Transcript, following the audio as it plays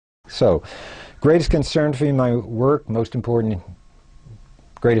So, greatest concern for me in my work, greatest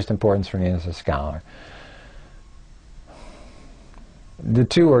importance for me as a scholar. The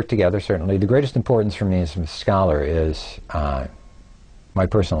two work together, certainly. The greatest importance for me as a scholar is my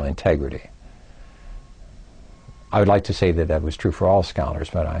personal integrity. I would like to say that that was true for all scholars,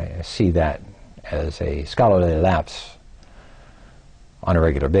 but I see that as a scholarly lapse on a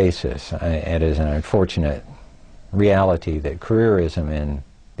regular basis. It is an unfortunate reality that careerism in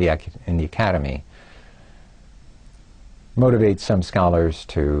the academy motivates some scholars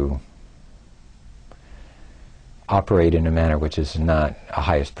to operate in a manner which is not a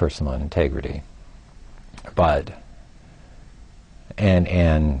highest personal integrity.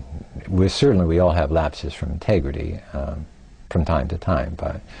 And certainly we all have lapses from integrity from time to time,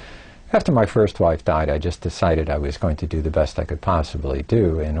 but after my first wife died, I just decided I was going to do the best I could possibly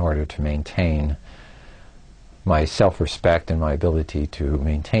do in order to maintain my self-respect and my ability to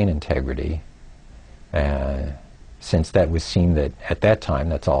maintain integrity, since that was seen that at that time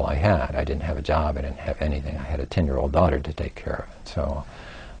that's all I had. I didn't have a job, I didn't have anything. I had a 10-year-old daughter to take care of. So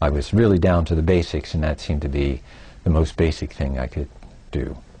I was really down to the basics, and that seemed to be the most basic thing I could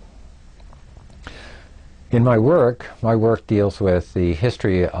do. In my work deals with the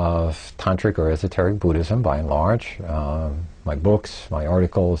history of Tantric or esoteric Buddhism by and large. My books, my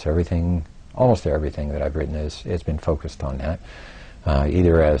articles, everything, almost everything that I've written has been focused on that,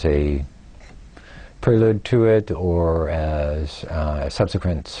 either as a prelude to it or as a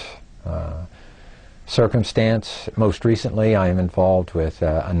subsequent circumstance. Most recently, I am involved with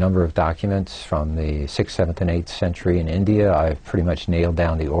a number of documents from the 6th, 7th, and 8th century in India. I've pretty much nailed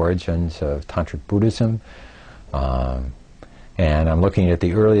down the origins of Tantric Buddhism. And I'm looking at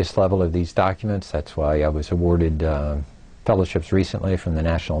the earliest level of these documents. That's why I was awarded fellowships recently from the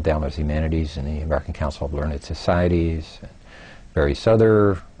National Endowment of Humanities and the American Council of Learned Societies, and various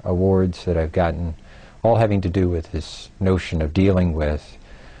other awards that I've gotten, all having to do with this notion of dealing with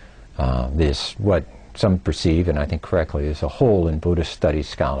this, what some perceive, and I think correctly, is a hole in Buddhist studies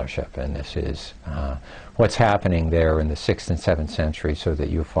scholarship. And this is what's happening there in the 6th and 7th century, so that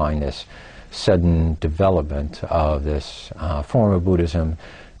you find this sudden development of this form of Buddhism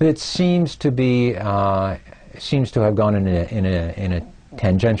that seems to have gone in a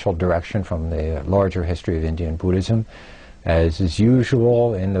tangential direction from the larger history of Indian Buddhism. As is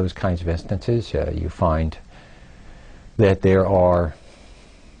usual in those kinds of instances, you find that there are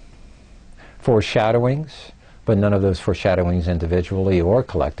foreshadowings, but none of those foreshadowings individually or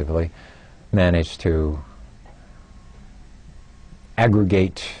collectively manage to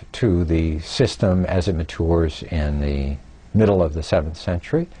aggregate to the system as it matures in the middle of the 7th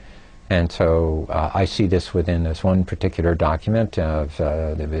century. And so I see this within this one particular document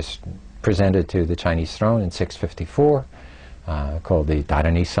that was presented to the Chinese throne in 654, called the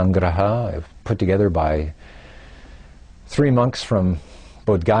Dharani Sangraha, put together by 3 monks from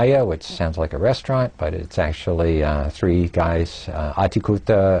Bodh Gaya, which sounds like a restaurant, but it's actually 3 guys,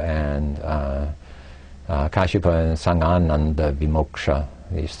 Atikuta and Kashyapa and Sangananda Vimoksha,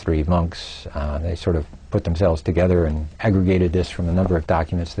 these 3 monks. They sort of put themselves together and aggregated this from a number of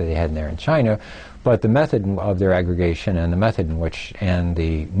documents that they had in there in China. But the method of their aggregation and the method in which, and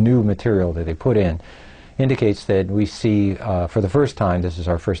the new material that they put in, indicates that we see, for the first time, this is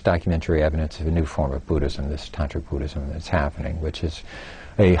our first documentary evidence of a new form of Buddhism, this Tantric Buddhism that's happening, which is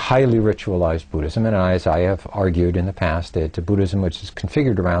a highly ritualized Buddhism. And as I have argued in the past, it's a Buddhism which is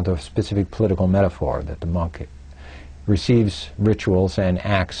configured around a specific political metaphor, that the monk receives rituals and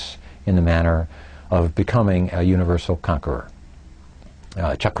acts in the manner of becoming a universal conqueror,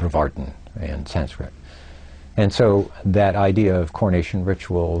 Chakravartin in Sanskrit. And so that idea of coronation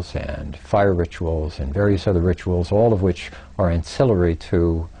rituals and fire rituals and various other rituals, all of which are ancillary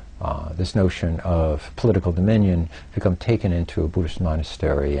to this notion of political dominion, become taken into a Buddhist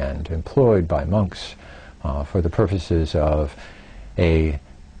monastery and employed by monks for the purposes of an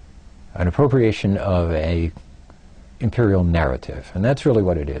appropriation of a imperial narrative. And that's really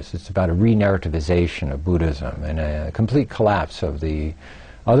what it is. It's about a re-narrativization of Buddhism and a complete collapse of the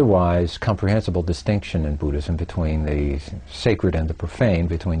otherwise comprehensible distinction in Buddhism between the sacred and the profane,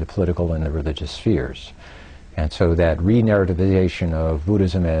 between the political and the religious spheres. And so that re-narrativization of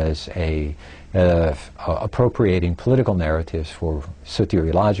Buddhism as appropriating political narratives for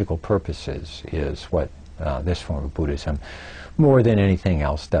soteriological purposes is what this form of Buddhism, more than anything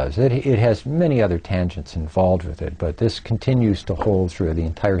else, does. It has many other tangents involved with it, but this continues to hold through the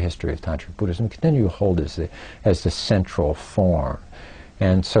entire history of Tantric Buddhism, continue to hold as the central form.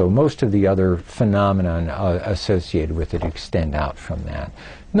 And so most of the other phenomena associated with it extend out from that.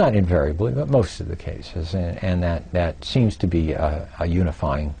 Not invariably, but most of the cases. And that seems to be a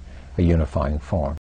unifying a unifying form.